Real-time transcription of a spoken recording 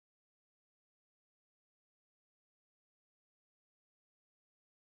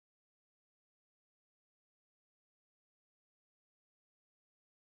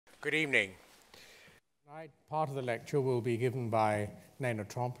Good evening. Tonight, part of the lecture will be given by Nena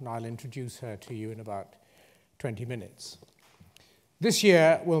Tromp, and I'll introduce her to you in about 20 minutes. This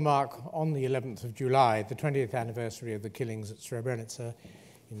year will mark, on the 11th of July, the 20th anniversary of the killings at Srebrenica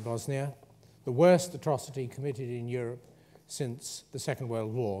in Bosnia, the worst atrocity committed in Europe since the Second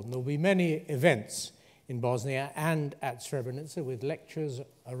World War. And there will be many events in Bosnia and at Srebrenica with lectures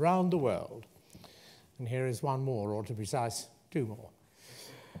around the world. And here is one more, or to be precise, two more.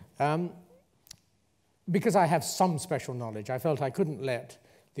 Because I have some special knowledge, I felt I couldn't let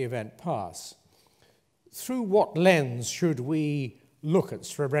the event pass. Through what lens should we look at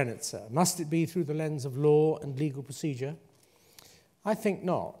Srebrenica? Must it be through the lens of law and legal procedure? I think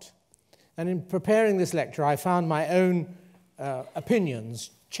not. And in preparing this lecture, I found my own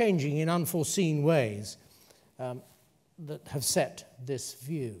opinions changing in unforeseen ways that have set this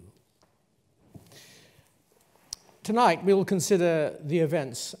view. Tonight, we will consider the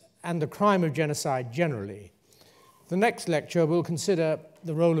events and the crime of genocide generally. The next lecture will consider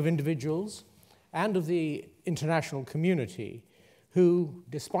the role of individuals and of the international community who,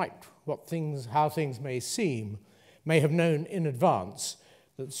 despite how things may seem, may have known in advance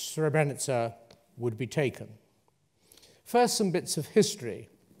that Srebrenica would be taken. First, some bits of history.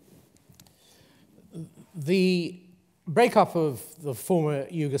 The breakup of the former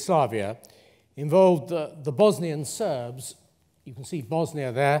Yugoslavia involved the Bosnian Serbs. You can see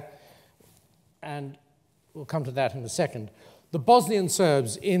Bosnia there, and we'll come to that in a second. The Bosnian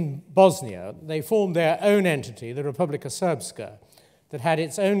Serbs in Bosnia, they formed their own entity, the Republika Srpska, that had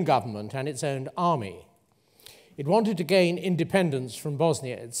its own government and its own army. It wanted to gain independence from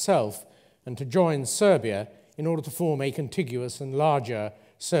Bosnia itself and to join Serbia in order to form a contiguous and larger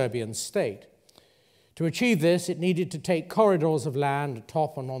Serbian state. To achieve this, it needed to take corridors of land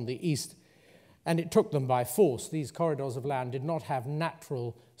atop and on the east, and it took them by force. These corridors of land did not have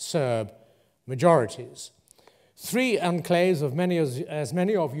natural Serb majorities. Three enclaves of as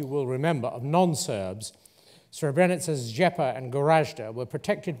many of you will remember, of non-Serbs, Srebrenica's Žepa and Gorazda, were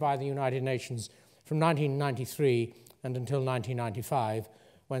protected by the United Nations from 1993 and until 1995,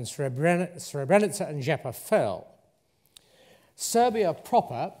 when Srebrenica and Žepa fell. Serbia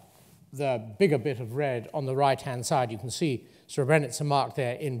proper, the bigger bit of red on the right-hand side, you can see Srebrenica marked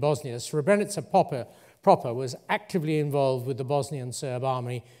there in Bosnia. Srebrenica proper was actively involved with the Bosnian Serb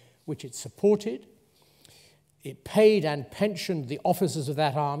army, which it supported. It paid and pensioned the officers of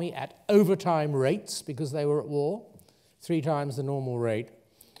that army at overtime rates because they were at war, 3 times the normal rate,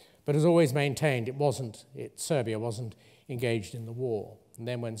 but has always maintained Serbia wasn't engaged in the war. And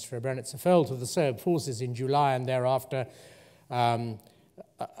then when Srebrenica fell to the Serb forces in July and thereafter,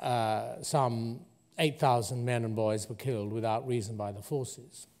 some 8,000 men and boys were killed without reason by the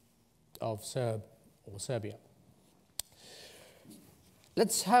forces of Serbia.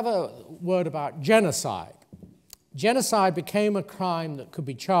 Let's have a word about genocide. Genocide became a crime that could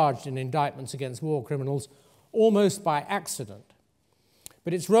be charged in indictments against war criminals almost by accident.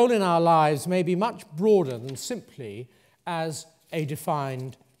 But its role in our lives may be much broader than simply as a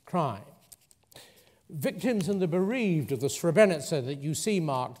defined crime. Victims and the bereaved of the Srebrenica that you see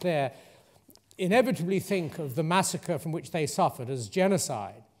marked there inevitably think of the massacre from which they suffered as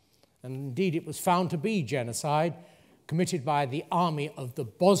genocide. And indeed, it was found to be genocide committed by the army of the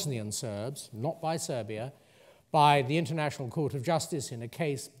Bosnian Serbs, not by Serbia, by the International Court of Justice in a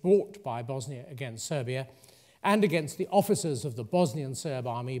case brought by Bosnia against Serbia, and against the officers of the Bosnian Serb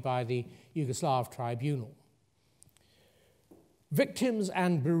army by the Yugoslav Tribunal. Victims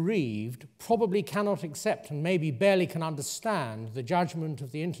and bereaved probably cannot accept and maybe barely can understand the judgment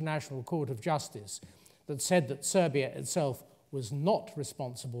of the International Court of Justice that said that Serbia itself was not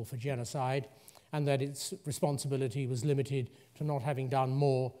responsible for genocide and that its responsibility was limited to not having done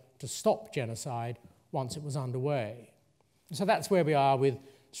more to stop genocide once it was underway. So that's where we are with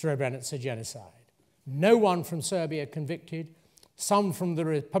Srebrenica genocide. No one from Serbia convicted, some from the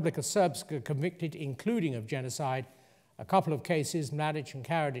Republika Srpska convicted, including of genocide, a couple of cases, Mladic and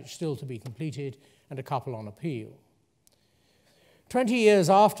Karadzic, still to be completed, and a couple on appeal. 20 years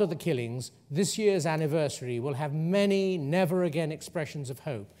after the killings, this year's anniversary will have many never-again expressions of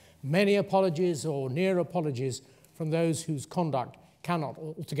hope, many apologies or near apologies from those whose conduct cannot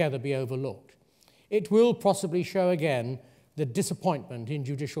altogether be overlooked. It will possibly show again the disappointment in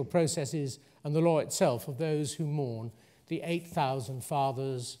judicial processes and the law itself of those who mourn the 8,000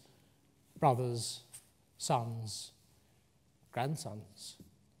 fathers, brothers, sons, grandsons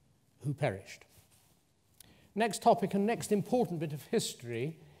who perished. Next topic and next important bit of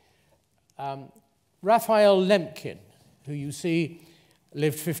history, Raphael Lemkin, who you see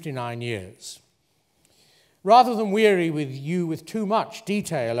lived 59 years. Rather than weary you with too much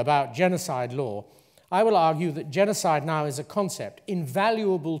detail about genocide law, I will argue that genocide now is a concept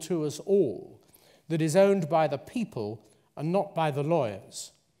invaluable to us all that is owned by the people and not by the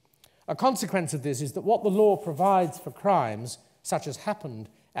lawyers. A consequence of this is that what the law provides for crimes, such as happened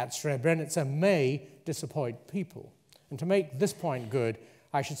at Srebrenica, may disappoint people. And to make this point good,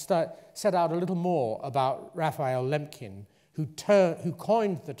 I should set out a little more about Raphael Lemkin, who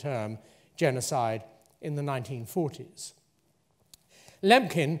coined the term genocide in the 1940s.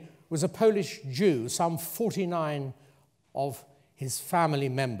 Lemkin was a Polish Jew. Some 49 of his family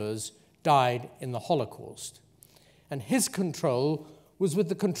members died in the Holocaust. And his control was with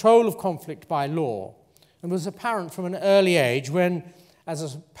the control of conflict by law, and was apparent from an early age when,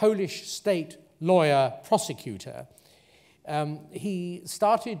 as a Polish state lawyer prosecutor, he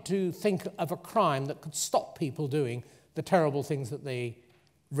started to think of a crime that could stop people doing the terrible things that they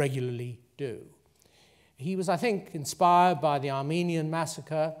regularly do. He was, I think, inspired by the Armenian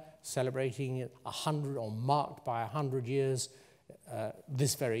massacre, celebrating 100 or marked by 100 years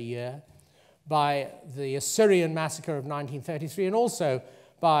this very year, by the Assyrian massacre of 1933, and also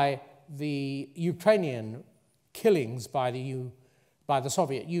by the Ukrainian killings by the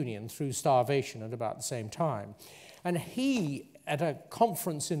Soviet Union through starvation at about the same time. And he, at a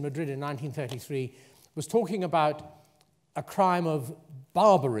conference in Madrid in 1933, was talking about a crime of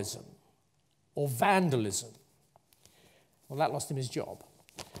barbarism or vandalism. Well, that lost him his job.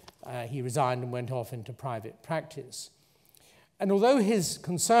 He resigned and went off into private practice. And although his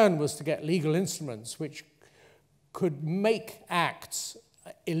concern was to get legal instruments which could make acts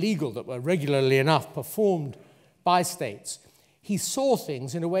illegal that were regularly enough performed by states, he saw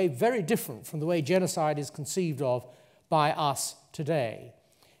things in a way very different from the way genocide is conceived of by us today.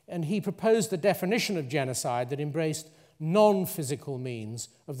 And he proposed a definition of genocide that embraced non-physical means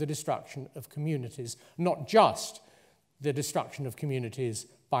of the destruction of communities, not just the destruction of communities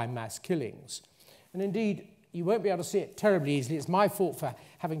by mass killings. And indeed, you won't be able to see it terribly easily. It's my fault for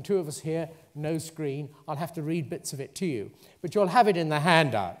having two of us here, no screen. I'll have to read bits of it to you. But you'll have it in the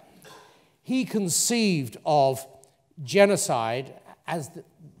handout. He conceived of genocide, as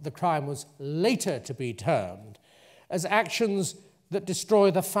the crime was later to be termed, as actions that destroy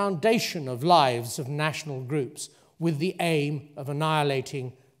the foundation of lives of national groups with the aim of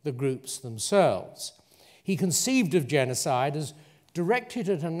annihilating the groups themselves. He conceived of genocide as directed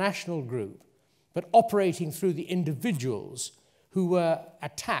at a national group, but operating through the individuals who were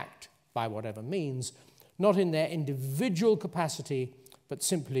attacked by whatever means, not in their individual capacity, but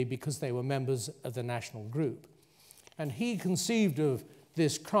simply because they were members of the national group. And he conceived of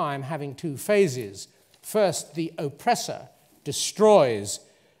this crime having two phases. First, the oppressor destroys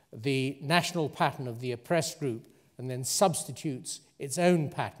the national pattern of the oppressed group and then substitutes its own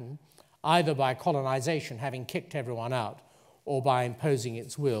pattern, either by colonization, having kicked everyone out, or by imposing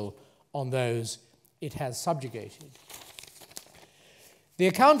its will on those it has subjugated. The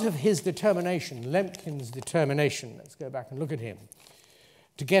account of his determination, Lemkin's determination, let's go back and look at him,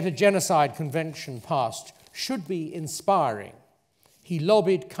 to get a genocide convention passed should be inspiring. He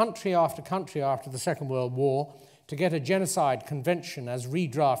lobbied country after the Second World War to get a genocide convention as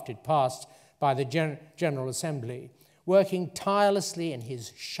redrafted passed by the General Assembly, working tirelessly in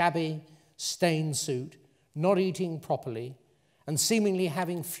his shabby, stained suit, not eating properly, and seemingly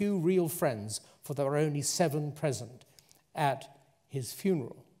having few real friends, for there were only 7 present at his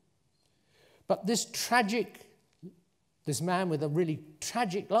funeral. But this man with a really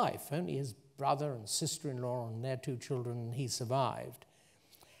tragic life, only his brother and sister-in-law and their 2 children, and he survived,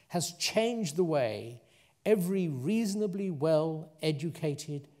 has changed the way every reasonably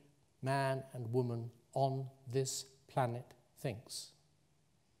well-educated man and woman on this planet thinks.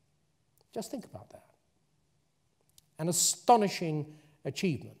 Just think about that. An astonishing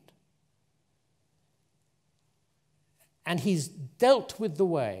achievement. And he's dealt with the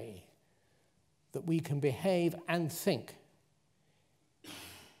way that we can behave and think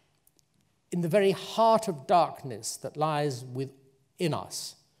in the very heart of darkness that lies within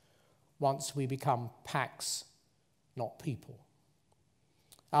us once we become packs, not people.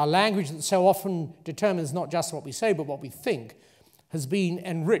 Our language that so often determines not just what we say but what we think has been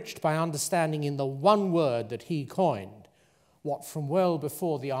enriched by understanding in the one word that he coined what from well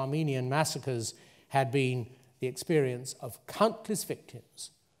before the Armenian massacres had been the experience of countless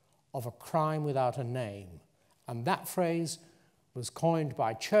victims of a crime without a name. And that phrase was coined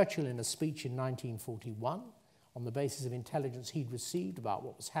by Churchill in a speech in 1941 on the basis of intelligence he'd received about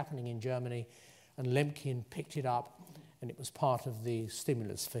what was happening in Germany, and Lemkin picked it up, and it was part of the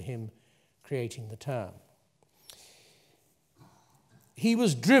stimulus for him creating the term. He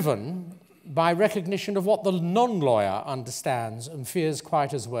was driven by recognition of what the non-lawyer understands and fears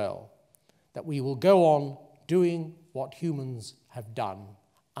quite as well, that we will go on doing what humans have done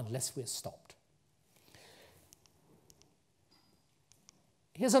unless we're stopped.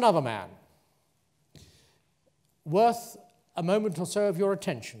 Here's another man, worth a moment or so of your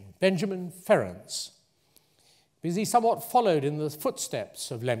attention, Benjamin Ferencz, because he somewhat followed in the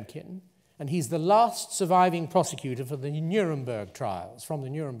footsteps of Lemkin, and he's the last surviving prosecutor for the Nuremberg trials, from the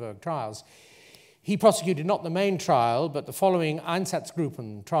Nuremberg trials. He prosecuted not the main trial, but the following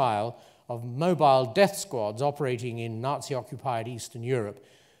Einsatzgruppen trial of mobile death squads operating in Nazi-occupied Eastern Europe,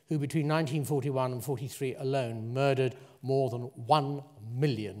 who between 1941 and 1943 alone murdered more than 1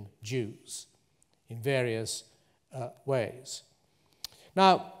 million Jews in various ways.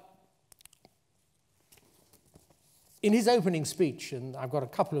 Now, in his opening speech, and I've got a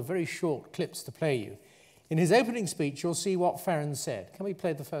couple of very short clips to play you, in his opening speech you'll see what Ferencz said. Can we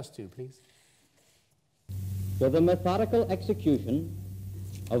play the first two, please? For the methodical execution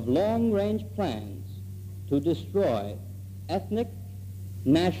of long-range plans to destroy ethnic,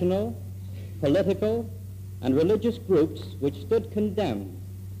 national, political, and religious groups which stood condemned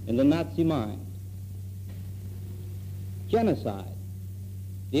in the Nazi mind. Genocide,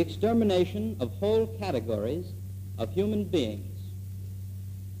 the extermination of whole categories of human beings,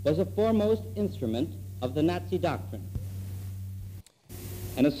 was a foremost instrument of the Nazi doctrine.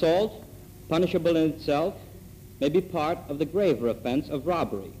 An assault, punishable in itself, may be part of the graver offense of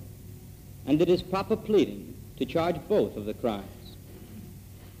robbery, and it is proper pleading to charge both of the crimes.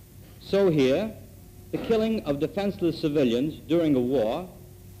 So here, the killing of defenseless civilians during a war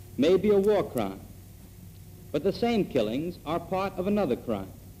may be a war crime, but the same killings are part of another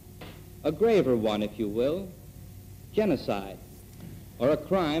crime, a graver one, if you will, genocide, or a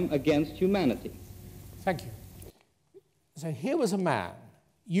crime against humanity. Thank you. So here was a man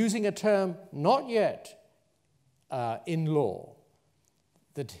using a term not yet in law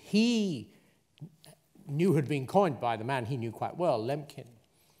that he knew had been coined by the man he knew quite well, Lemkin,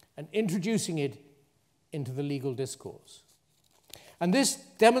 and introducing it into the legal discourse. And this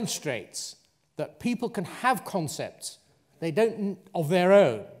demonstrates that people can have concepts of their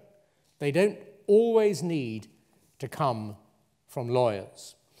own. They don't always need to come from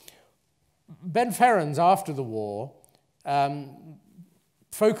lawyers. Ben Ferencz, after the war,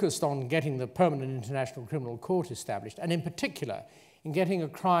 focused on getting the Permanent International Criminal Court established, and in particular, in getting a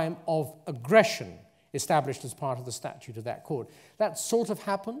crime of aggression established as part of the statute of that court. That sort of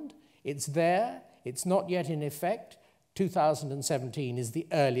happened. It's there. It's not yet in effect. 2017 is the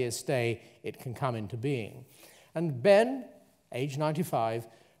earliest day it can come into being. And Ben, age 95,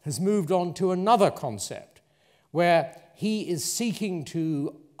 has moved on to another concept where he is seeking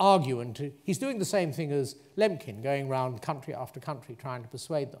to argue, and he's doing the same thing as Lemkin, going around country after country trying to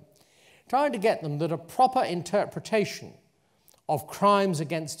persuade them, trying to get them that a proper interpretation of crimes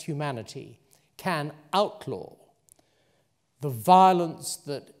against humanity can outlaw the violence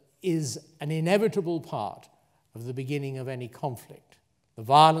that is an inevitable part of the beginning of any conflict, the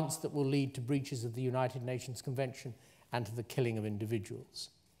violence that will lead to breaches of the United Nations Convention and to the killing of individuals.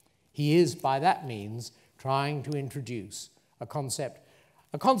 He is, by that means, trying to introduce a concept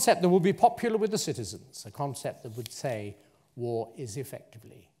that will be popular with the citizens, a concept that would say war is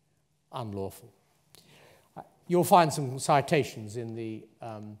effectively unlawful. You'll find some citations in the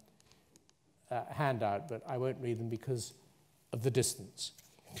handout, but I won't read them because of the distance.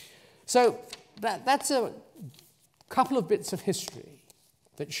 So that's a couple of bits of history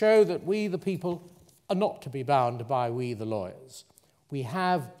that show that we, the people, are not to be bound by we, the lawyers. We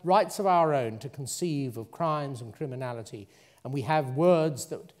have rights of our own to conceive of crimes and criminality, and we have words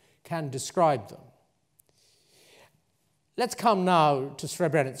that can describe them. Let's come now to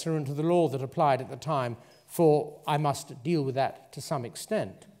Srebrenica and to the law that applied at the time, for I must deal with that to some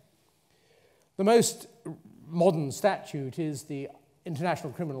extent. The most modern statute is the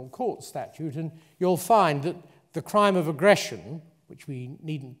International Criminal Court statute, and you'll find that the crime of aggression, which we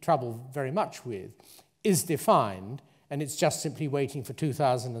needn't trouble very much with, is defined, and it's just simply waiting for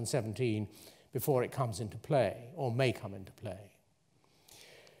 2017 before it comes into play, or may come into play.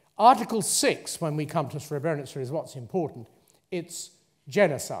 Article 6, when we come to Srebrenica, is what's important. It's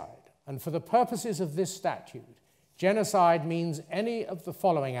genocide. And for the purposes of this statute, genocide means any of the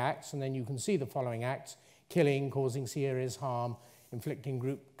following acts, and then you can see the following acts: killing, causing serious harm, inflicting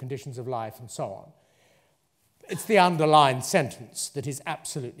group conditions of life, and so on. It's the underlined sentence that is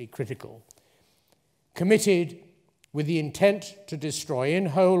absolutely critical. Committed with the intent to destroy, in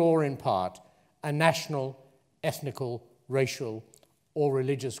whole or in part, a national, ethnical, racial, or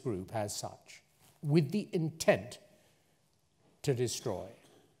religious group as such, with the intent to destroy.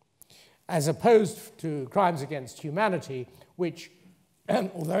 as opposed to crimes against humanity, which,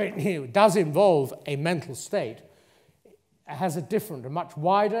 although it does involve a mental state, has a much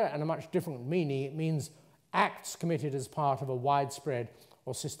wider and a much different meaning. It means acts committed as part of a widespread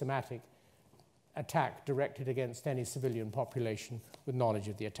or systematic attack directed against any civilian population with knowledge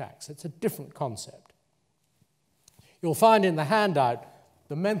of the attacks. It's a different concept. You'll find in the handout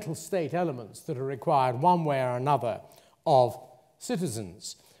the mental state elements that are required one way or another of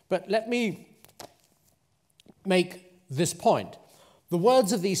citizens. But let me make this point. The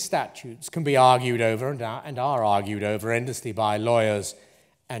words of these statutes can be argued over and are argued over endlessly by lawyers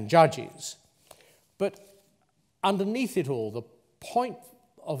and judges. But underneath it all, the point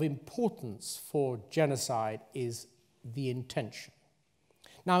of importance for genocide is the intention.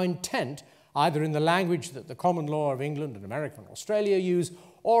 Now, intent, either in the language that the common law of England and America and Australia use,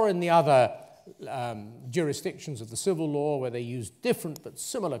 or in the other jurisdictions of the civil law where they use different but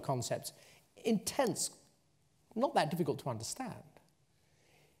similar concepts, intent's not that difficult to understand.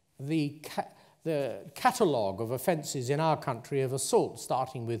 The catalogue of offences in our country of assault,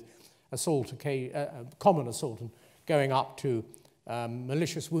 starting with assault, common assault, and going up to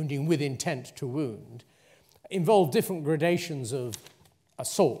malicious wounding with intent to wound, involve different gradations of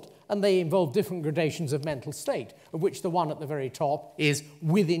assault, and they involve different gradations of mental state, of which the one at the very top is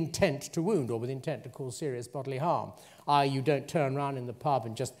with intent to wound or with intent to cause serious bodily harm. You don't turn around in the pub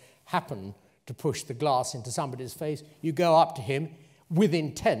and just happen to push the glass into somebody's face. You go up to him with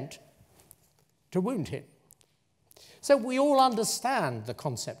intent to wound him. So we all understand the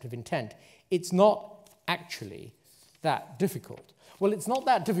concept of intent. It's not actually that difficult. Well, it's not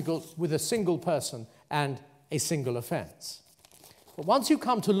that difficult with a single person and a single offence. But once you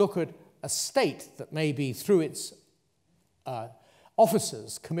come to look at a state that may be, through its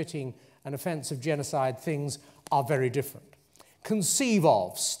officers committing an offence of genocide, things are very different. Conceive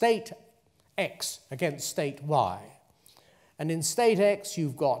of state X against state Y. And in state X,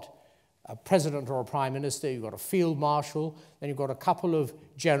 you've got a president or a prime minister, you've got a field marshal, then you've got a couple of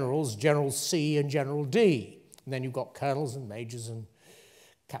generals, General C and General D. And then you've got colonels and majors and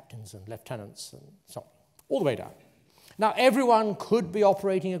captains and lieutenants and so on, all the way down. Now, everyone could be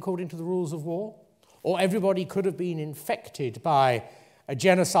operating according to the rules of war, or everybody could have been infected by a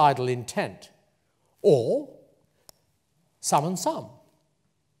genocidal intent, or some and some.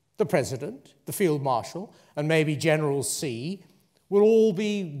 The president, the field marshal, and maybe General C will all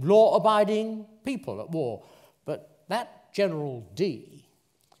be law-abiding people at war. But that General D,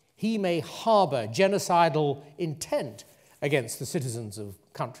 he may harbour genocidal intent against the citizens of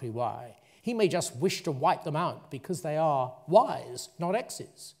country Y. He may just wish to wipe them out because they are Ys, not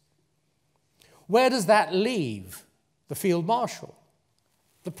Xs. Where does that leave the field marshal,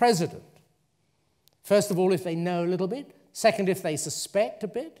 the president? First of all, if they know a little bit. Second, if they suspect a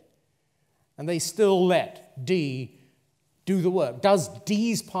bit. And they still let D do the work. Does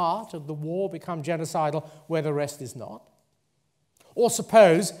D's part of the war become genocidal where the rest is not? Or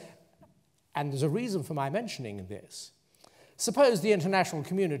suppose, and there's a reason for my mentioning this, suppose the international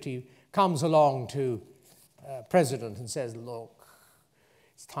community comes along to president and says, look,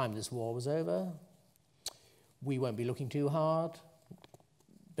 it's time this war was over. We won't be looking too hard.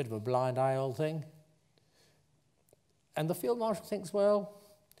 Bit of a blind eye old thing. And the field marshal thinks, well,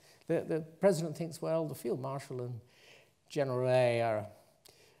 the president thinks, well, the field marshal and General A are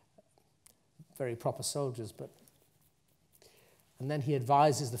very proper soldiers, but... And then he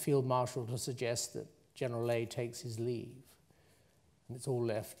advises the field marshal to suggest that General A takes his leave. And it's all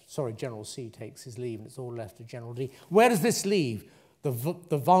left, sorry, General C takes his leave, and it's all left to General D. Where does this leave the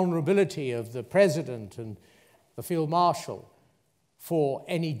vulnerability of the president and the field marshal for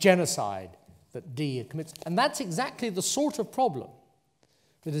any genocide that D commits? And that's exactly the sort of problem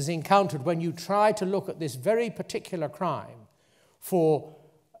that is encountered when you try to look at this very particular crime for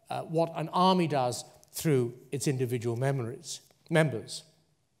what an army does through its individual members.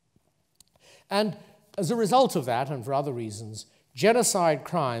 And as a result of that, and for other reasons, genocide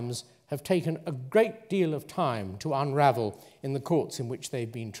crimes have taken a great deal of time to unravel in the courts in which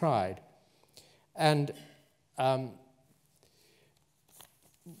they've been tried. And one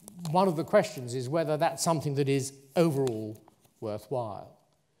of the questions is whether that's something that is overall worthwhile.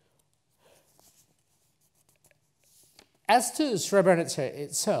 As to Srebrenica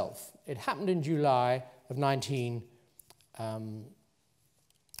itself, it happened in July of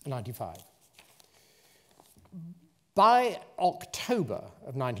 1995. By October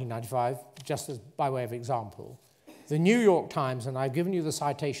of 1995, just as by way of example, the New York Times, and I've given you the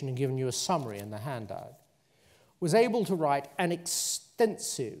citation and given you a summary in the handout, was able to write an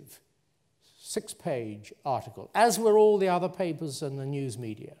extensive 6-page article, as were all the other papers and the news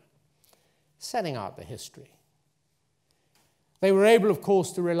media, setting out the history. They were able, of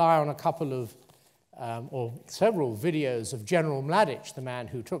course, to rely on a couple of, or several videos of General Mladic, the man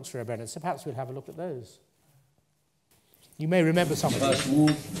who took Srebrenica. Perhaps we'll have a look at those. You may remember some of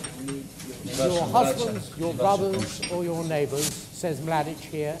them. Your husbands, your brothers, or your neighbors, says Mladic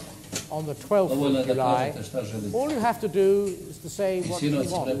here, on the 12th of July. All you have to do is to say what you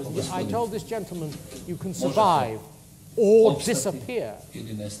want. I told this gentleman, you can survive or disappear.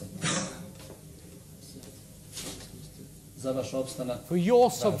 For your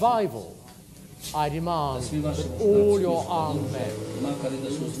survival, I demand that all your armed men,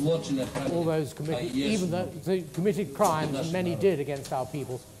 all those committed, even the committed crimes, and many did against our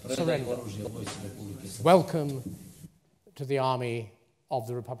people, surrender. Welcome to the army of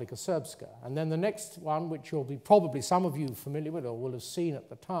the Republic of Srpska. And then the next one, which you'll be probably some of you familiar with or will have seen at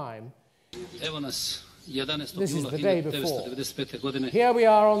the time, this is the day before. Here we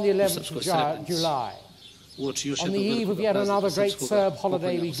are on the 11th of July. On the eve of yet another great Serb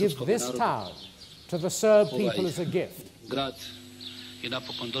holiday, we give this town to the Serb people as a gift.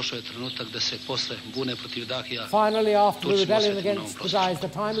 Finally, after the rebellion against the Dies, the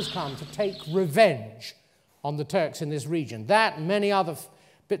time has come to take revenge on the Turks in this region. That and many other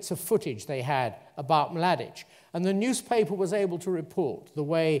bits of footage they had about Mladic. And the newspaper was able to report the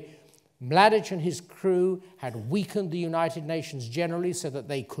way Mladic and his crew had weakened the United Nations generally so that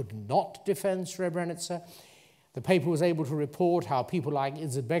they could not defend Srebrenica. The paper was able to report how people like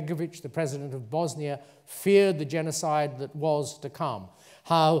Izetbegovic, the president of Bosnia, feared the genocide that was to come,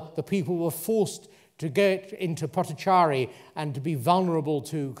 how the people were forced to get into Potocari and to be vulnerable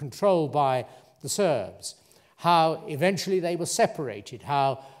to control by the Serbs, how eventually they were separated,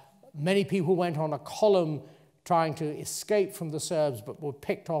 how many people went on a column trying to escape from the Serbs but were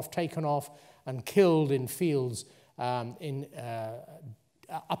picked off, taken off, and killed in fields in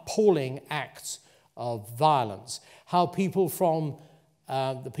appalling acts of violence. How people from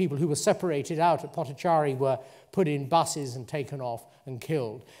the people who were separated out at Potocari were put in buses and taken off and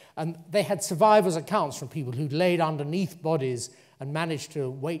killed. And they had survivors' accounts from people who'd laid underneath bodies and managed to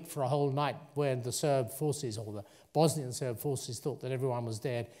wait for a whole night when the Serb forces, or the Bosnian Serb forces, thought that everyone was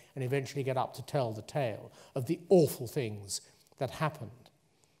dead, and eventually get up to tell the tale of the awful things that happened.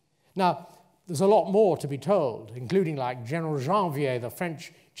 Now, there's a lot more to be told, including like General Janvier, the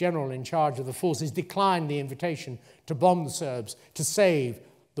French general in charge of the forces, declined the invitation to bomb the Serbs to save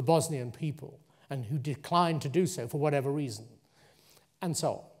the Bosnian people, and who declined to do so for whatever reason, and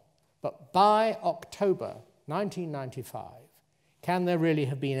so on. But by October 1995, can there really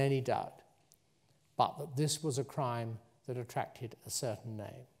have been any doubt but that this was a crime that attracted a certain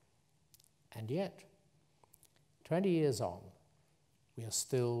name? And yet, 20 years on, we are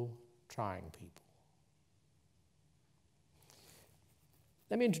still trying people.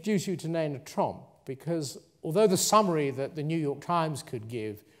 Let me introduce you to Nena Tromp, because although the summary that the New York Times could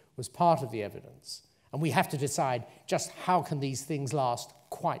give was part of the evidence, and we have to decide just how can these things last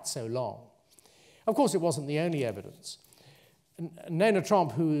quite so long. Of course, it wasn't the only evidence. Nena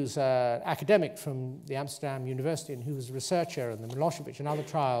Tromp, who's an academic from the Amsterdam University and who was a researcher in the Milosevic and other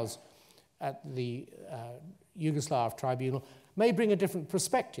trials at the Yugoslav tribunal, may bring a different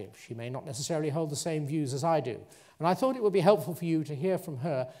perspective. She may not necessarily hold the same views as I do. And I thought it would be helpful for you to hear from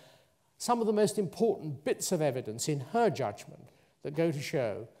her some of the most important bits of evidence in her judgment that go to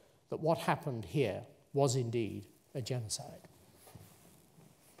show that what happened here was indeed a genocide.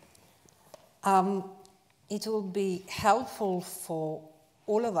 It will be helpful for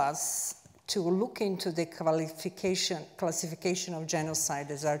all of us to look into the classification of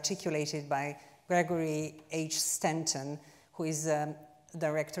genocide as articulated by Gregory H. Stanton, who is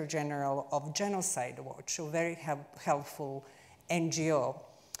Director General of Genocide Watch, a very helpful NGO.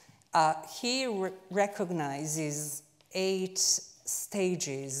 He recognizes 8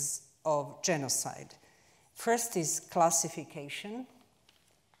 stages of genocide. First is classification,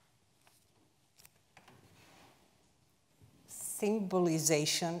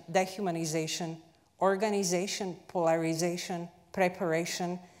 symbolization, dehumanization, organization, polarization,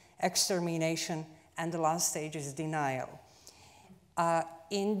 preparation, extermination, and the last stage is denial.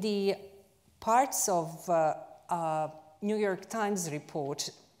 In the parts of New York Times report,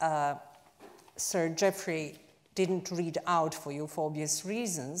 Sir Geoffrey didn't read out for you for obvious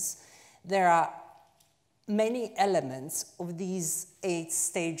reasons, there are many elements of these 8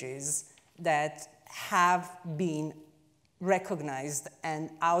 stages that have been recognized and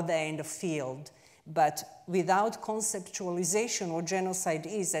out there in the field, but without conceptualization what genocide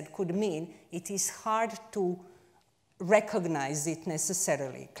is, that could mean it is hard to recognize it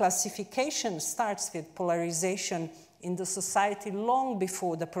necessarily. Classification starts with polarization in the society long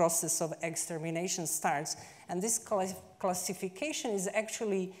before the process of extermination starts. And this classification is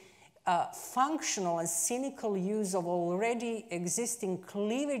actually functional and cynical use of already existing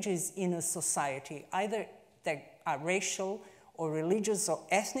cleavages in a society, either they are racial or religious or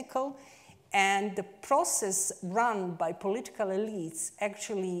ethnical, and the process run by political elites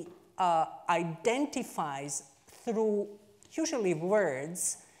actually identifies through usually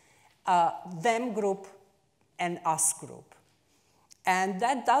words them group and us group. And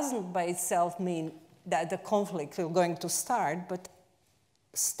that doesn't by itself mean that the conflict is going to start, but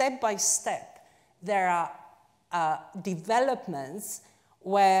step by step there are developments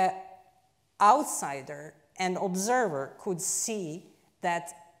where outsider and observer could see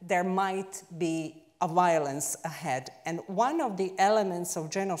that there might be a violence ahead. And one of the elements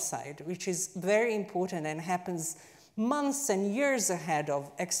of genocide, which is very important and happens months and years ahead of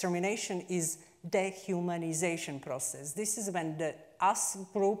extermination, is dehumanization process. This is when the us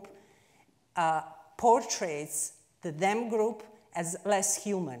group portrays the them group as less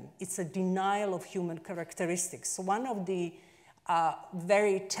human. It's a denial of human characteristics. One of the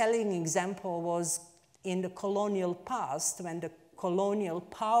very telling example was in the colonial past, when the colonial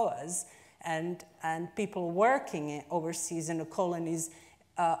powers and people working overseas in the colonies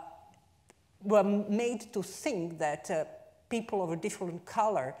were made to think that people of a different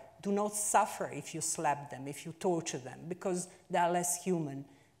color do not suffer if you slap them, if you torture them, because they are less human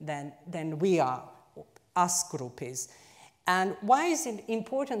than we are, us group is. And why is it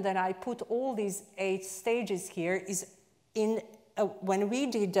important that I put all these 8 stages here is when we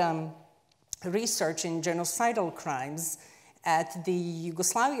did research in genocidal crimes at the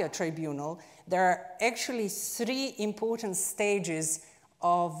Yugoslavia Tribunal, there are actually 3 important stages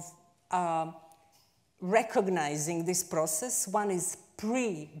of recognizing this process. One is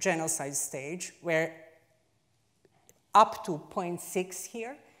pre-genocide stage, where up to 0.6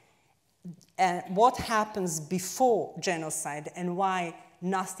 here, and what happens before genocide and why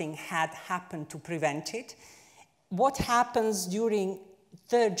nothing had happened to prevent it. What happens during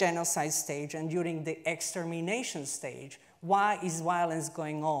the genocide stage and during the extermination stage? Why is violence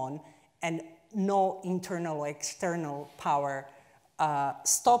going on and no internal or external power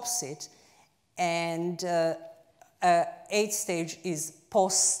stops it? And 8th stage is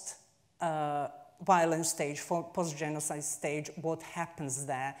post-violence stage, post-genocide stage, what happens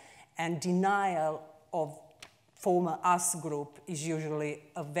there. And denial of former us group is usually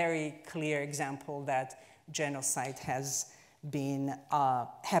a very clear example that genocide has been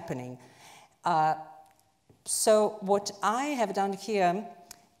happening. So what I have done here,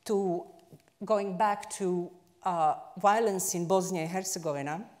 going back to violence in Bosnia and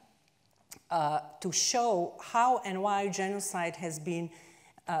Herzegovina, to show how and why genocide has been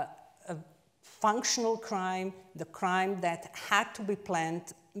a functional crime, the crime that had to be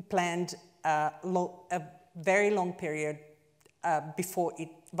planned a very long period before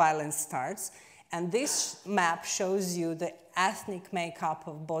violence starts. And this map shows you the ethnic makeup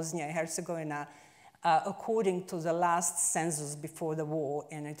of Bosnia and Herzegovina according to the last census before the war,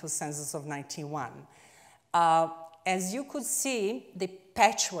 and it was census of 91. As you could see, the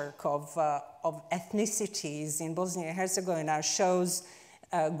patchwork of ethnicities in Bosnia and Herzegovina shows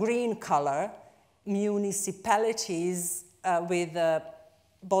green color municipalities with a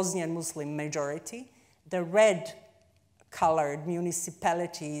Bosnian Muslim majority. The red colored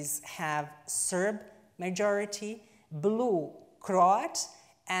municipalities have Serb majority, blue Croat,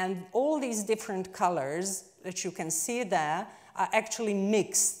 and all these different colors that you can see there are actually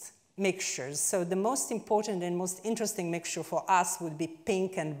mixtures. So the most important and most interesting mixture for us would be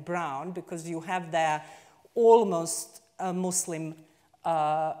pink and brown, because you have there almost a Muslim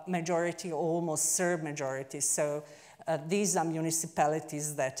majority, almost Serb majority. So these are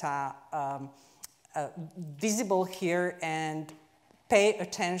municipalities that are visible here, and pay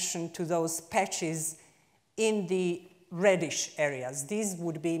attention to those patches in the reddish areas. These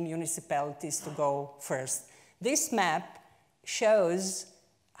would be municipalities to go first. This map shows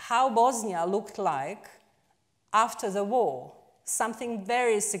how Bosnia looked like after the war. Something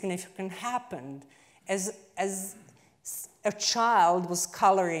very significant happened as a child was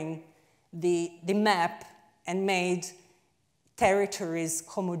coloring the map and made territories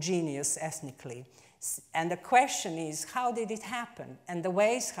homogeneous ethnically. And the question is, how did it happen? And the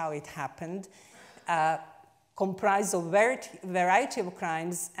ways how it happened comprise of variety of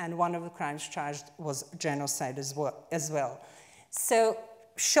crimes, and one of the crimes charged was genocide as well. So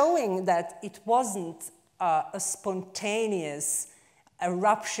showing that it wasn't a spontaneous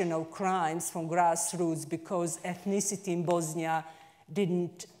eruption of crimes from grassroots because ethnicity in Bosnia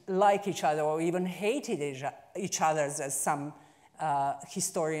didn't like each other or even hated each other, as some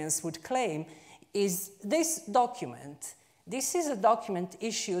historians would claim, is this document. This is a document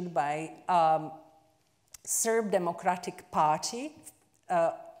issued by Serb Democratic Party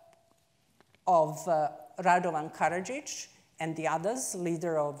of Radovan Karadzic and the others,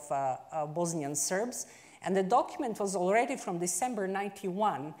 leader of Bosnian Serbs. And the document was already from December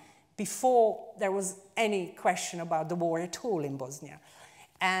 91, before there was any question about the war at all in Bosnia.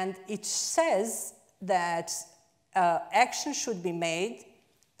 And it says that action should be made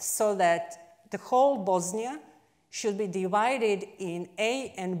so that the whole Bosnia should be divided in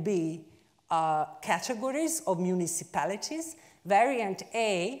A and B categories of municipalities. Variant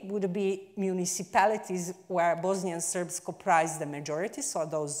A would be municipalities where Bosnian Serbs comprise the majority, so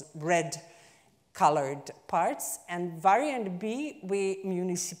those red-colored parts. And variant B were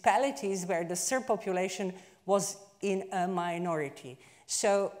municipalities where the Serb population was in a minority.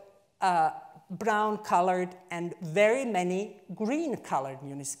 So brown-colored and very many green-colored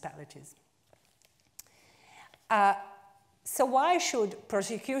municipalities. So why should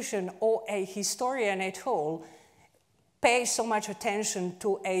prosecution or a historian at all pay so much attention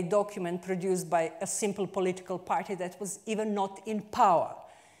to a document produced by a simple political party that was even not in power?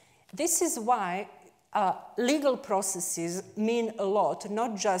 This is why legal processes mean a lot,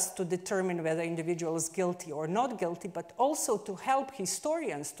 not just to determine whether an individual is guilty or not guilty, but also to help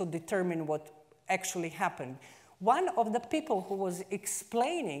historians to determine what actually happened. One of the people who was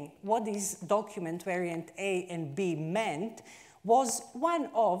explaining what this document variant A and B meant was one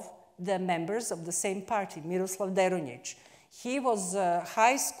of the members of the same party, Miroslav Derunjic. He was a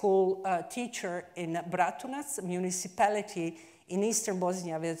high school teacher in Bratunac, a municipality in eastern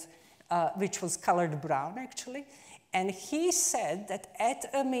Bosnia with, which was colored brown, actually. And he said that at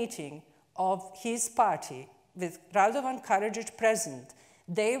a meeting of his party with Radovan Karadzic present,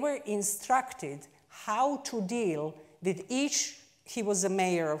 they were instructed how to deal with each. He was a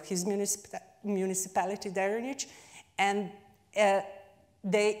mayor of his municipality, Derunic, and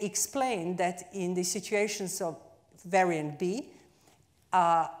they explained that in the situations of variant B,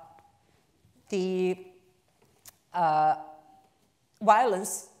 the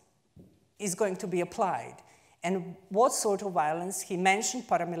violence is going to be applied. And what sort of violence? He mentioned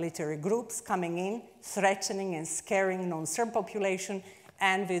paramilitary groups coming in, threatening and scaring non-Serb population,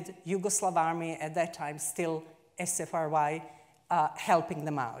 and with Yugoslav army at that time, still SFRY, helping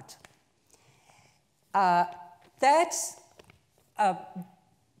them out. That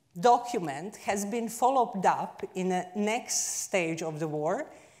document has been followed up in the next stage of the war.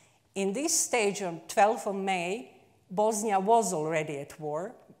 In this stage on 12th of May, Bosnia was already at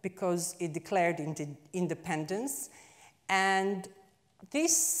war because it declared independence. And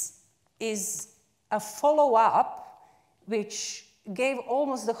this is a follow-up which gave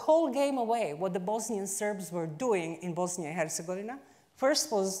almost the whole game away, what the Bosnian Serbs were doing in Bosnia and Herzegovina. First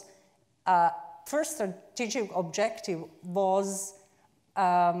strategic objective was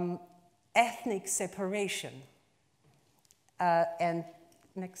ethnic separation. And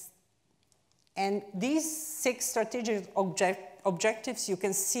these 6 strategic objectives you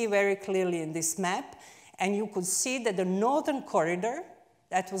can see very clearly in this map. And you could see that the northern corridor,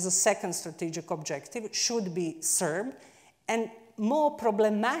 that was the second strategic objective, should be Serb. And more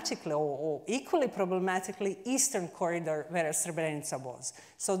problematically, or equally problematically, eastern corridor where Srebrenica was.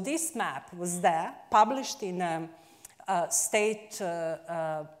 So this map was there, published in a state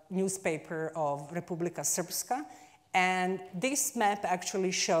newspaper of Republika Srpska, and this map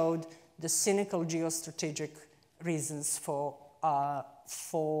actually showed the cynical geostrategic reasons for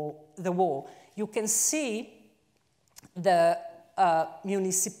the war. You can see the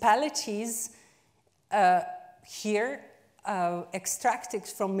municipalities here extracted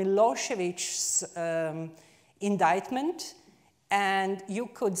from Milosevic's indictment, and you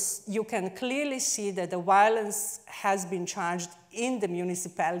can clearly see that the violence has been charged in the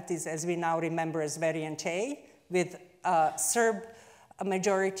municipalities, as we now remember as variant A, with Serb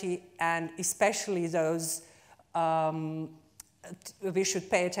majority, and especially those, we should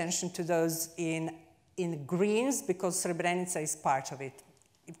pay attention to those in greens, because Srebrenica is part of it,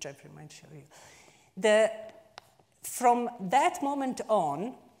 if Geoffrey might show you. From that moment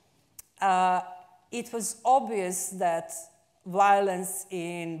on, it was obvious that violence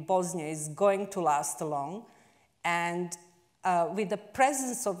in Bosnia is going to last long, and with the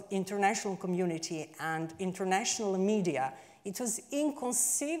presence of international community and international media, it was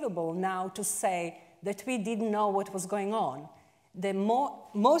inconceivable now to say that we didn't know what was going on. The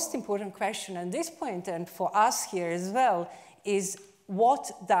most important question at this point, and for us here as well, is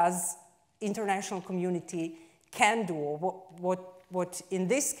what does international community can do, or what in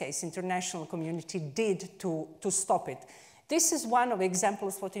this case, international community did to stop it. This is one of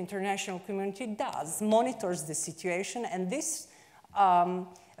examples what international community does, monitors the situation, and this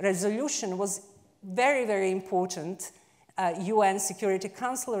resolution was very, very important, UN Security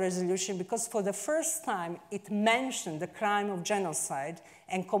Council resolution, because for the first time it mentioned the crime of genocide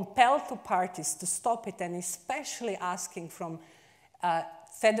and compelled the parties to stop it, and especially asking from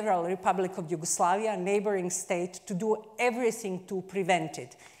Federal Republic of Yugoslavia, a neighboring state, to do everything to prevent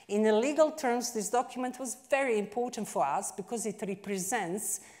it. In the legal terms, this document was very important for us because it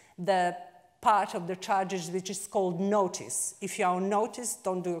represents the part of the charges which is called notice. If you are on notice,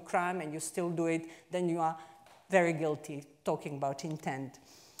 don't do a crime, and you still do it, then you are very guilty, talking about intent.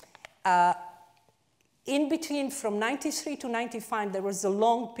 In between, from 93 to 95, there was a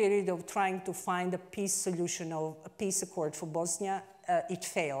long period of trying to find a peace solution, of a peace accord for Bosnia. It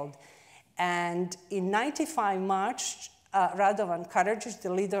failed. And in 95 March, Radovan Karadzic,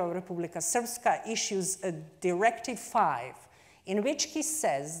 the leader of Republika Srpska, issues a Directive 5, in which he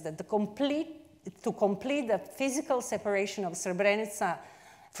says that to complete the physical separation of Srebrenica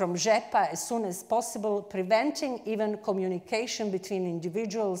from Žepa as soon as possible, preventing even communication between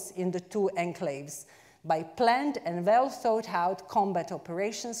individuals in the two enclaves, by planned and well thought out combat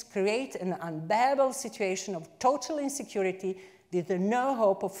operations, create an unbearable situation of total insecurity with no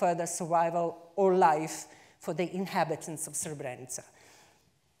hope of further survival or life for the inhabitants of Srebrenica.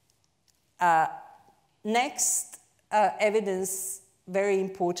 Next evidence, very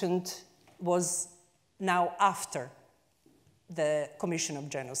important, was now after the commission of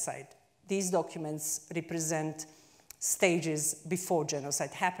genocide. These documents represent stages before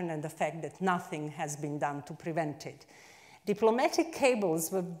genocide happened and the fact that nothing has been done to prevent it. Diplomatic cables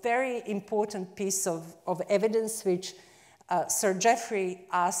were a very important piece of evidence which Sir Geoffrey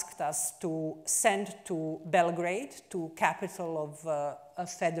asked us to send to Belgrade, to capital of a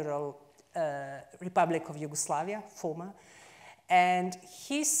federal Republic of Yugoslavia, former. And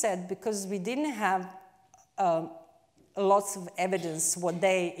he said, because we didn't have lots of evidence what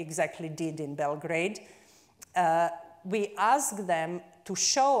they exactly did in Belgrade, we asked them to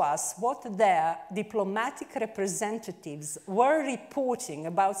show us what their diplomatic representatives were reporting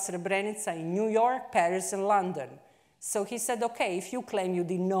about Srebrenica in New York, Paris, and London. So he said, okay, if you claim you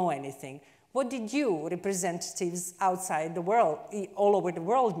didn't know anything, what did you, representatives outside the world, all over the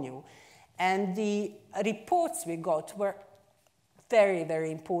world, knew? And the reports we got were very, very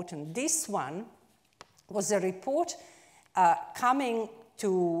important. This one was a report coming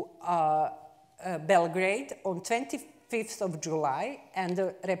to Belgrade on 25th of July, and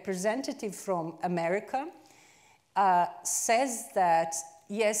the representative from America says that,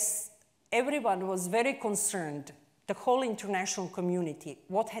 yes, everyone was very concerned, the whole international community,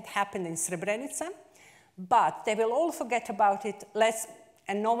 what had happened in Srebrenica, but they will all forget about it,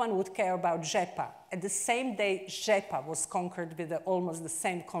 and no one would care about Žepa. At the same day, Žepa was conquered with almost the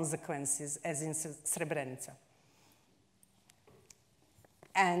same consequences as in Srebrenica.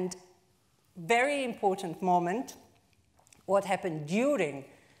 And very important moment, what happened during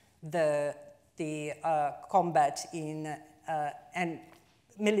the combat and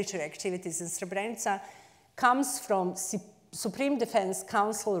military activities in Srebrenica comes from Supreme Defense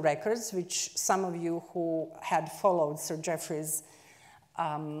Council records, which some of you who had followed Sir Geoffrey's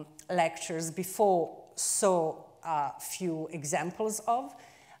lectures before saw a few examples of.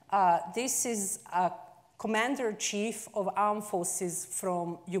 This is a Commander-in-Chief of Armed Forces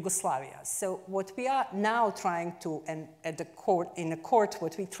from Yugoslavia. So what we are now trying to, and in the court,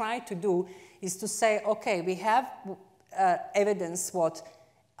 what we try to do is to say, okay, we have evidence what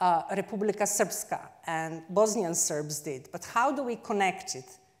Republika Srpska and Bosnian Serbs did, but how do we connect it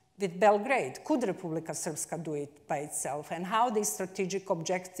with Belgrade? Could Republika Srpska do it by itself? And how these strategic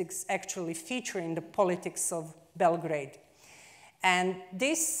objectives actually feature in the politics of Belgrade? And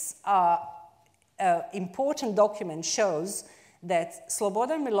this important document shows that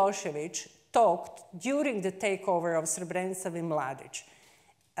Slobodan Milošević talked during the takeover of Srebrenica with Mladić.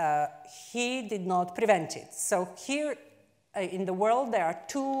 He did not prevent it. So here in the world, there are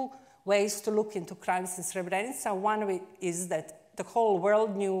two ways to look into crimes in Srebrenica. One is that the whole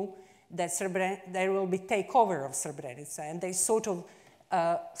world knew that there will be takeover of Srebrenica, and they sort of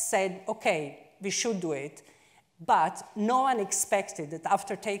said, okay, we should do it. But no one expected that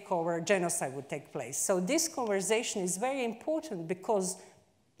after takeover, genocide would take place. So this conversation is very important because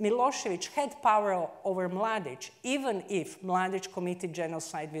Milošević had power over Mladić. Even if Mladić committed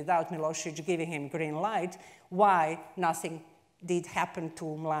genocide without Milošević giving him green light, why nothing did happen to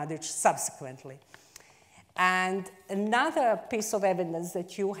Mladić subsequently? And another piece of evidence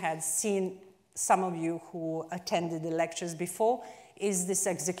that you had seen, some of you who attended the lectures before, is this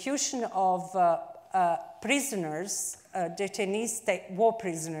execution of prisoners, detainees, war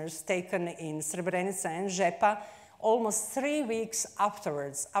prisoners taken in Srebrenica and Žepa almost 3 weeks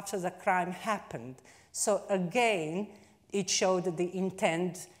afterwards, after the crime happened. So again, it showed the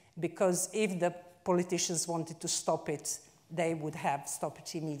intent, because if the politicians wanted to stop it, they would have stopped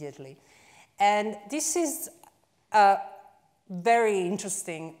it immediately. And this is a very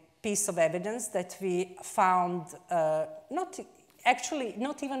interesting piece of evidence that we found, not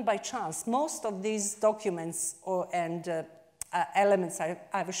even by chance. Most of these documents and elements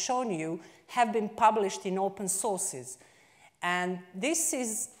I've shown you have been published in open sources. And this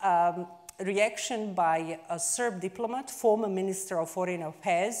is a reaction by a Serb diplomat, former Minister of Foreign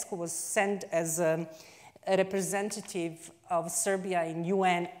Affairs, who was sent as a representative of Serbia in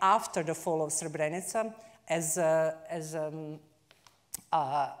UN after the fall of Srebrenica as a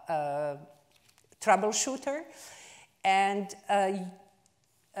troubleshooter. And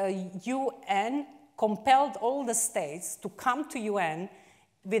UN compelled all the states to come to UN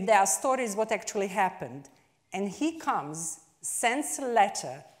with their stories what actually happened. And he comes, sends a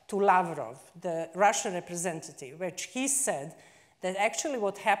letter to Lavrov, the Russian representative, which he said that actually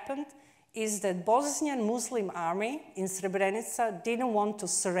what happened is that Bosnian Muslim army in Srebrenica didn't want to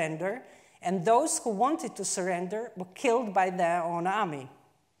surrender, and those who wanted to surrender were killed by their own army.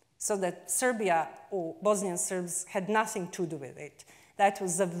 So that Serbia or Bosnian Serbs had nothing to do with it. That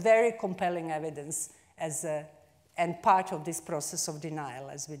was a very compelling evidence and part of this process of denial,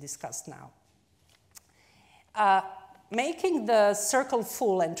 as we discussed now. Making the circle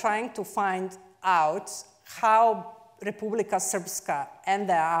full and trying to find out how Republika Srpska and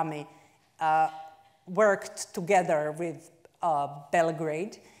their army worked together with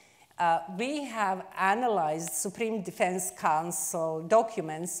Belgrade, we have analyzed Supreme Defense Council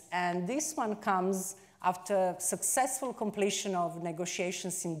documents, and this one comes after successful completion of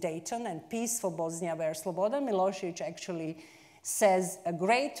negotiations in Dayton and peace for Bosnia, where Slobodan Milosevic actually says a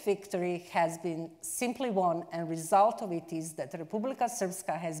great victory has been simply won, and result of it is that Republika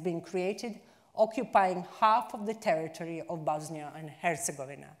Srpska has been created, occupying half of the territory of Bosnia and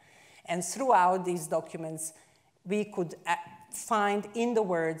Herzegovina. And throughout these documents, we could find in the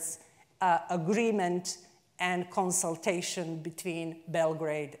words agreement and consultation between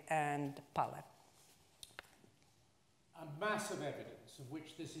Belgrade and Pale. A massive evidence of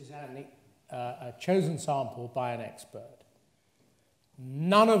which this is a chosen sample by an expert.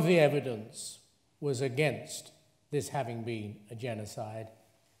 None of the evidence was against this having been a genocide.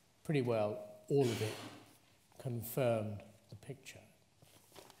 Pretty well all of it confirmed the picture.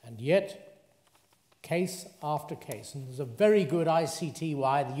 And yet, case after case, and there's a very good ICTY,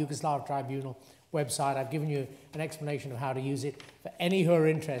 the Yugoslav Tribunal website. I've given you an explanation of how to use it. For any who are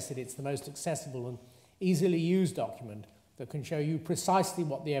interested, it's the most accessible and easily used document that can show you precisely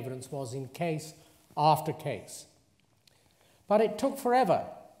what the evidence was in case after case. But it took forever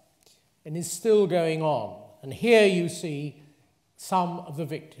and is still going on. And here you see some of the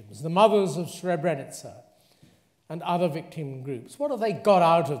victims, the mothers of Srebrenica and other victim groups. What have they got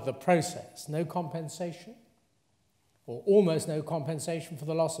out of the process? No compensation, or almost no compensation for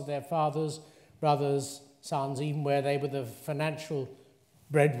the loss of their fathers, brothers, sons, even where they were the financial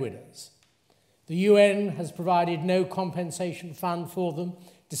breadwinners. The UN has provided no compensation fund for them,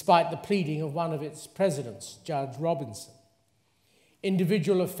 despite the pleading of one of its presidents, Judge Robinson.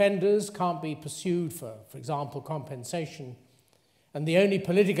 Individual offenders can't be pursued for example, compensation, and the only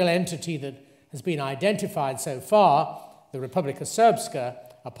political entity that has been identified so far, the Republika Srpska,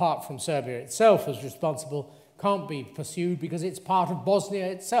 apart from Serbia itself as responsible, can't be pursued because it's part of Bosnia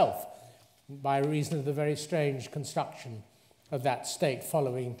itself, by reason of the very strange construction of that state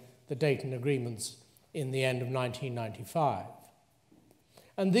following the Dayton agreements in the end of 1995.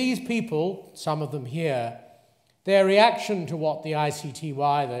 And these people, some of them here, their reaction to what the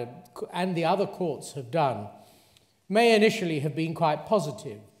ICTY and the other courts have done may initially have been quite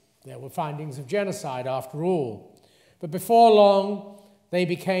positive. There were findings of genocide after all. But before long, they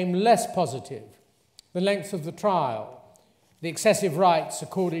became less positive. The length of the trial, the excessive rights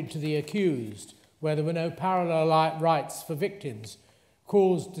accorded to the accused, where there were no parallel rights for victims,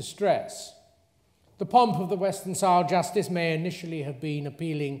 caused distress. The pomp of the Western-style justice may initially have been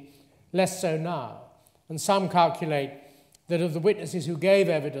appealing, less so now. And some calculate that of the witnesses who gave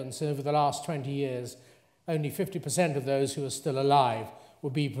evidence over the last 20 years, only 50% of those who are still alive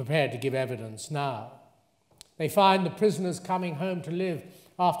would be prepared to give evidence now. They find the prisoners coming home to live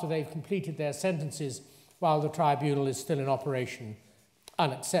after they've completed their sentences while the tribunal is still in operation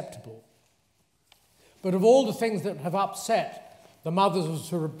unacceptable. But of all the things that have upset the mothers of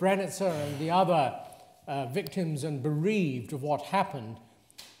Srebrenica and the other victims and bereaved of what happened,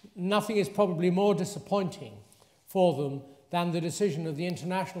 nothing is probably more disappointing for them than the decision of the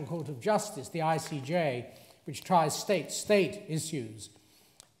International Court of Justice, the ICJ, which tries state-state issues,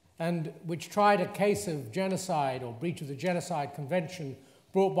 and which tried a case of genocide or breach of the Genocide Convention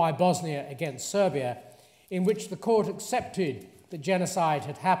brought by Bosnia against Serbia, in which the court accepted that genocide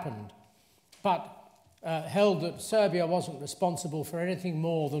had happened, but held that Serbia wasn't responsible for anything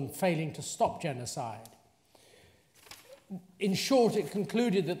more than failing to stop genocide. In short, it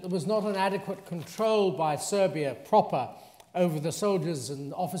concluded that there was not an adequate control by Serbia proper over the soldiers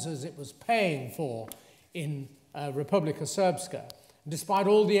and officers it was paying for in Republika Srpska, despite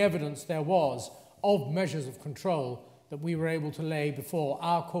all the evidence there was of measures of control that we were able to lay before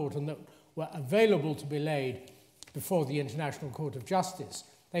our court and that were available to be laid before the International Court of Justice.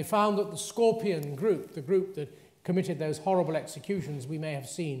 They found that the Scorpion group, the group that committed those horrible executions we may have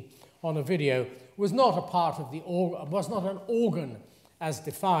seen on a video, was not a part of the was not an organ as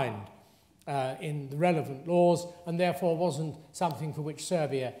defined in the relevant laws, and therefore wasn't something for which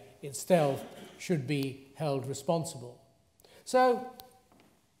Serbia itself should be held responsible. So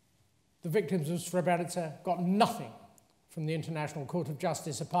the victims of Srebrenica got nothing from the International Court of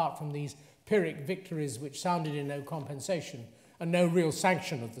Justice apart from these Pyrrhic victories which sounded in no compensation and no real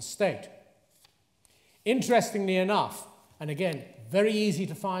sanction of the state. Interestingly enough, and again, very easy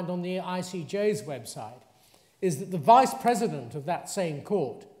to find on the ICJ's website, is that the vice president of that same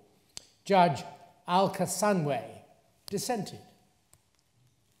court, Judge Al-Kassanway, dissented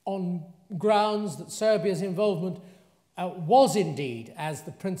on grounds that Serbia's involvement was indeed as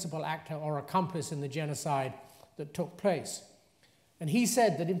the principal actor or accomplice in the genocide that took place. And he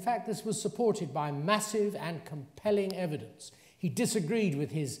said that, in fact, this was supported by massive and compelling evidence. He disagreed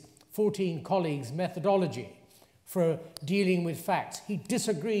with his 14 colleagues' methodology for dealing with facts. He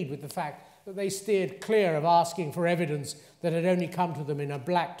disagreed with the fact that they steered clear of asking for evidence that had only come to them in a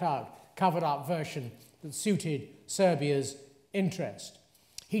blacked-out, covered-up version that suited Serbia's interest.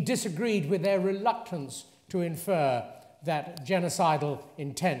 He disagreed with their reluctance to infer that genocidal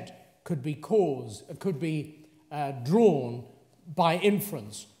intent could be drawn by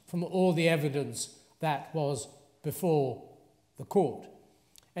inference from all the evidence that was before the court.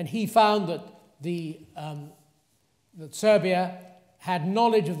 And he found that that Serbia had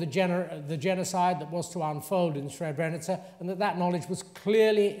knowledge of the genocide that was to unfold in Srebrenica, and that knowledge was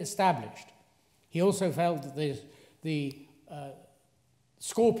clearly established. He also felt that the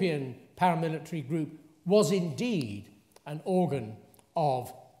Scorpion paramilitary group was indeed an organ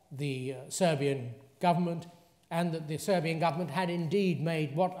of the Serbian government, and that the Serbian government had indeed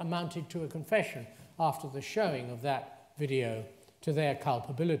made what amounted to a confession after the showing of that video to their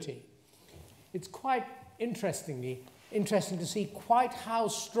culpability. It's quite interesting to see quite how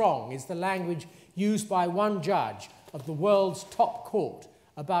strong is the language used by one judge of the world's top court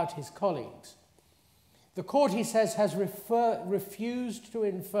about his colleagues. The court, he says, has refused to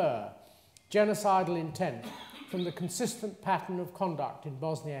infer genocidal intent from the consistent pattern of conduct in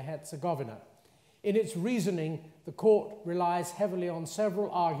Bosnia-Herzegovina. In its reasoning, the court relies heavily on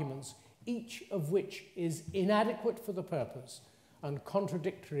several arguments, each of which is inadequate for the purpose and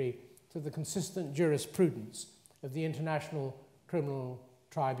contradictory to the consistent jurisprudence of the international criminal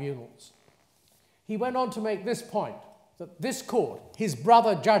tribunals. He went on to make this point, that this court, his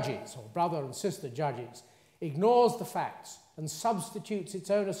brother judges, or brother and sister judges, ignores the facts and substitutes its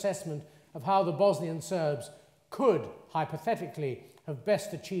own assessment of how the Bosnian Serbs could, hypothetically, have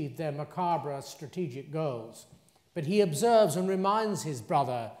best achieved their macabre strategic goals. But he observes and reminds his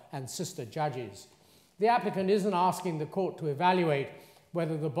brother and sister judges. The applicant isn't asking the court to evaluate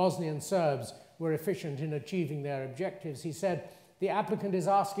whether the Bosnian Serbs were efficient in achieving their objectives. He said the applicant is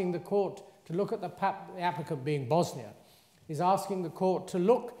asking the court to look at the applicant being Bosnia, is asking the court to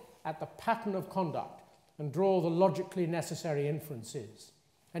look at the pattern of conduct and draw the logically necessary inferences.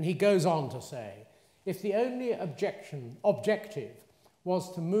 And he goes on to say, if the only objective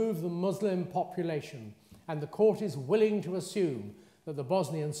was to move the Muslim population, and the court is willing to assume that the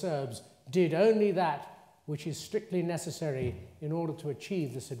Bosnian Serbs did only that which is strictly necessary in order to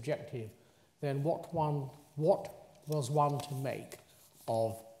achieve this objective, then what was one to make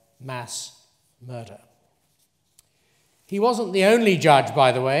of mass murder? He wasn't the only judge,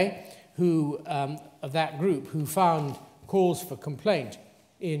 by the way, who, of that group who found cause for complaint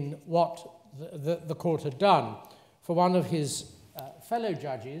in what the court had done. For one of his fellow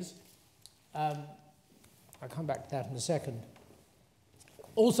judges, I'll come back to that in a second,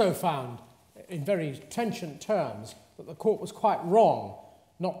 also found in very trenchant terms that the court was quite wrong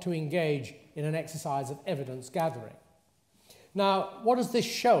not to engage in an exercise of evidence gathering. Now, what does this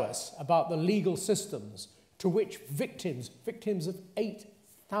show us about the legal systems to which victims of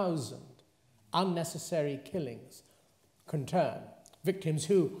 8,000 unnecessary killings can turn? Victims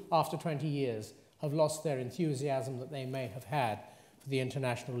who, after 20 years, have lost their enthusiasm that they may have had for the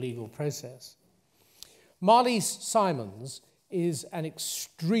international legal process. Marley Simons is an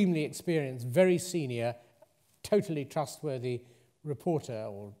extremely experienced, very senior, totally trustworthy reporter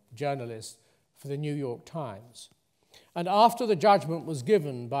or journalist for the New York Times. And after the judgment was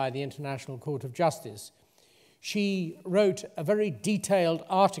given by the International Court of Justice, she wrote a very detailed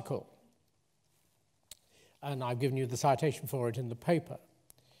article, and I've given you the citation for it in the paper.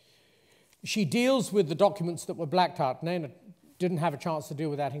 She deals with the documents that were blacked out. Nena didn't have a chance to deal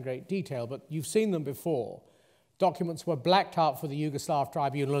with that in great detail, but you've seen them before. Documents were blacked out for the Yugoslav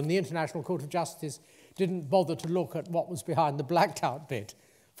tribunal, and the International Court of Justice didn't bother to look at what was behind the blacked out bit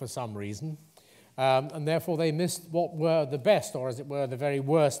for some reason. And therefore they missed what were the best, or as it were, the very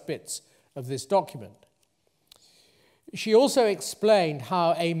worst bits of this document. She also explained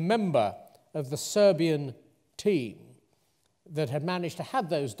how a member of the Serbian team that had managed to have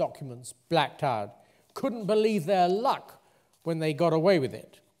those documents blacked out couldn't believe their luck when they got away with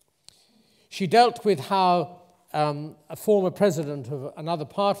it. She dealt with how a former president of another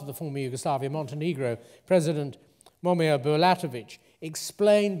part of the former Yugoslavia, Montenegro, President Momir Bulatovic,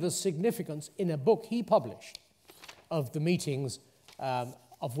 explained the significance in a book he published of the meetings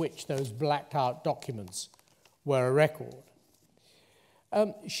of which those blacked out documents were a record.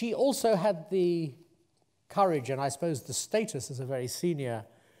 She also had the courage and I suppose the status as a very senior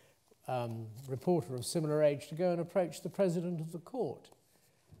reporter of similar age to go and approach the president of the court,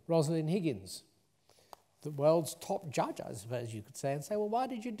 Rosalind Higgins, the world's top judge, I suppose you could say, and say, well, why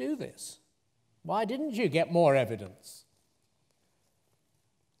did you do this? Why didn't you get more evidence?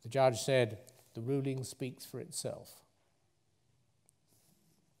 The judge said, the ruling speaks for itself.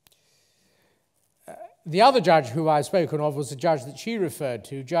 The other judge who I've spoken of was the judge that she referred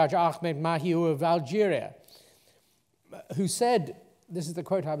to, Judge Ahmed Mahiou of Algeria, who said, this is the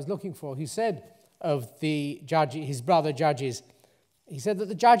quote I was looking for, he said of the judge, his brother judges, he said that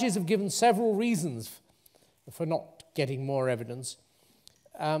the judges have given several reasons for not getting more evidence,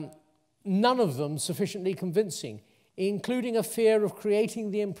 none of them sufficiently convincing, including a fear of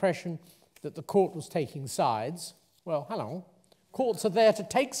creating the impression that the court was taking sides. Well, hello, courts are there to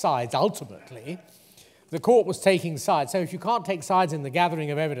take sides ultimately. The court was taking sides, so if you can't take sides in the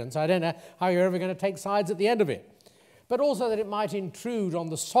gathering of evidence, I don't know how you're ever going to take sides at the end of it. But also that it might intrude on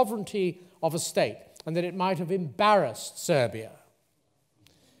the sovereignty of a state and that it might have embarrassed Serbia,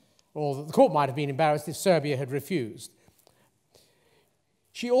 or that the court might have been embarrassed if Serbia had refused.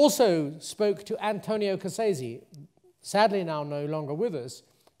 She also spoke to Antonio Cassese, sadly now no longer with us,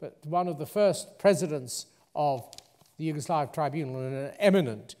 but one of the first presidents of the Yugoslav Tribunal and an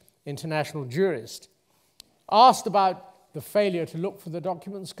eminent international jurist. Asked about the failure to look for the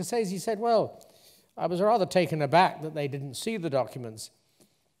documents, Cassese said, well, I was rather taken aback that they didn't see the documents,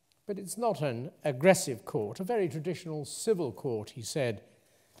 but it's not an aggressive court, a very traditional civil court, he said.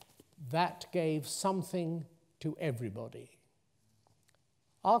 That gave something to everybody.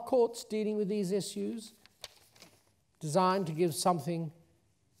 Are courts dealing with these issues designed to give something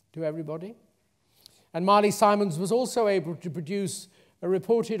to everybody? And Marley Simons was also able to produce a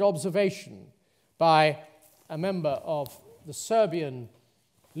reported observation by a member of the Serbian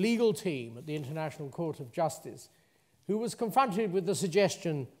legal team at the International Court of Justice, who was confronted with the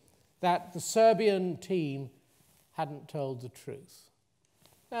suggestion that the Serbian team hadn't told the truth.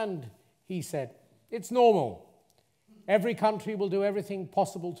 And he said, it's normal. Every country will do everything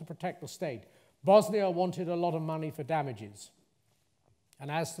possible to protect the state. Bosnia wanted a lot of money for damages.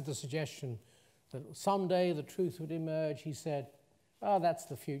 And as to the suggestion that someday the truth would emerge, he said, oh, that's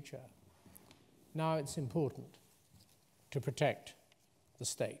the future. Now it's important to protect the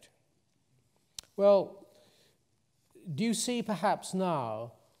state. Well, do you see perhaps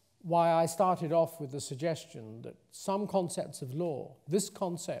now why I started off with the suggestion that some concepts of law, this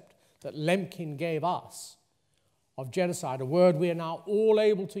concept that Lemkin gave us of genocide, a word we are now all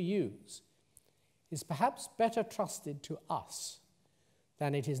able to use, is perhaps better trusted to us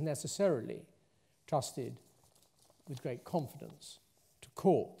than it is necessarily trusted with great confidence to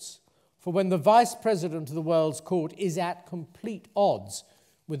courts. For when the vice president of the world's court is at complete odds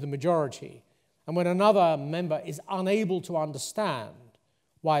with the majority, and when another member is unable to understand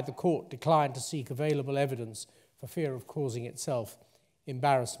why the court declined to seek available evidence for fear of causing itself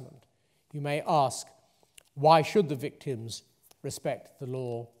embarrassment, you may ask, why should the victims respect the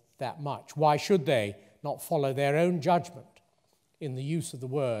law that much? Why should they not follow their own judgment in the use of the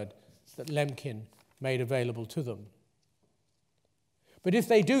word that Lemkin made available to them? But if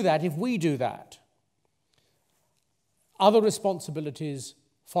they do that, if we do that, other responsibilities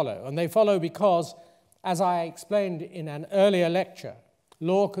follow. And they follow because, as I explained in an earlier lecture,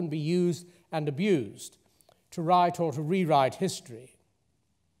 law can be used and abused to write or to rewrite history.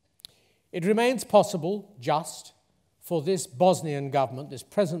 It remains possible, just, for this Bosnian government, this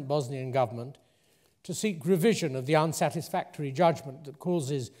present Bosnian government, to seek revision of the unsatisfactory judgment that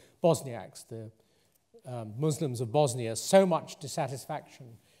causes Bosniaks, the Muslims of Bosnia, so much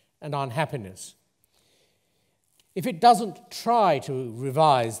dissatisfaction and unhappiness. If it doesn't try to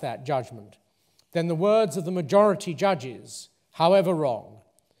revise that judgment, then the words of the majority judges, however wrong,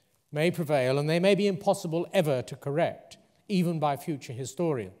 may prevail, and they may be impossible ever to correct, even by future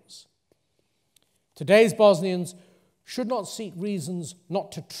historians. Today's Bosnians should not seek reasons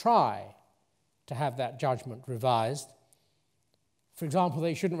not to try to have that judgment revised. For example,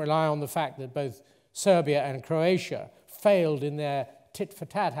 they shouldn't rely on the fact that both Serbia and Croatia failed in their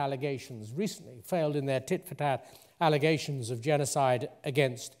tit-for-tat allegations recently, failed in their tit-for-tat allegations of genocide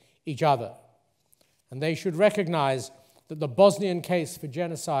against each other. And they should recognize that the Bosnian case for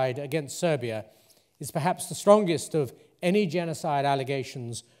genocide against Serbia is perhaps the strongest of any genocide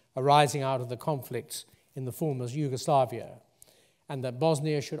allegations arising out of the conflicts in the former Yugoslavia, and that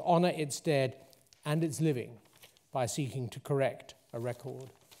Bosnia should honor its dead and its living by seeking to correct a record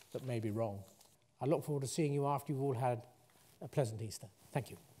that may be wrong. I look forward to seeing you after you've all had a pleasant Easter. Thank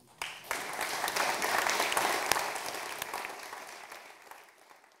you.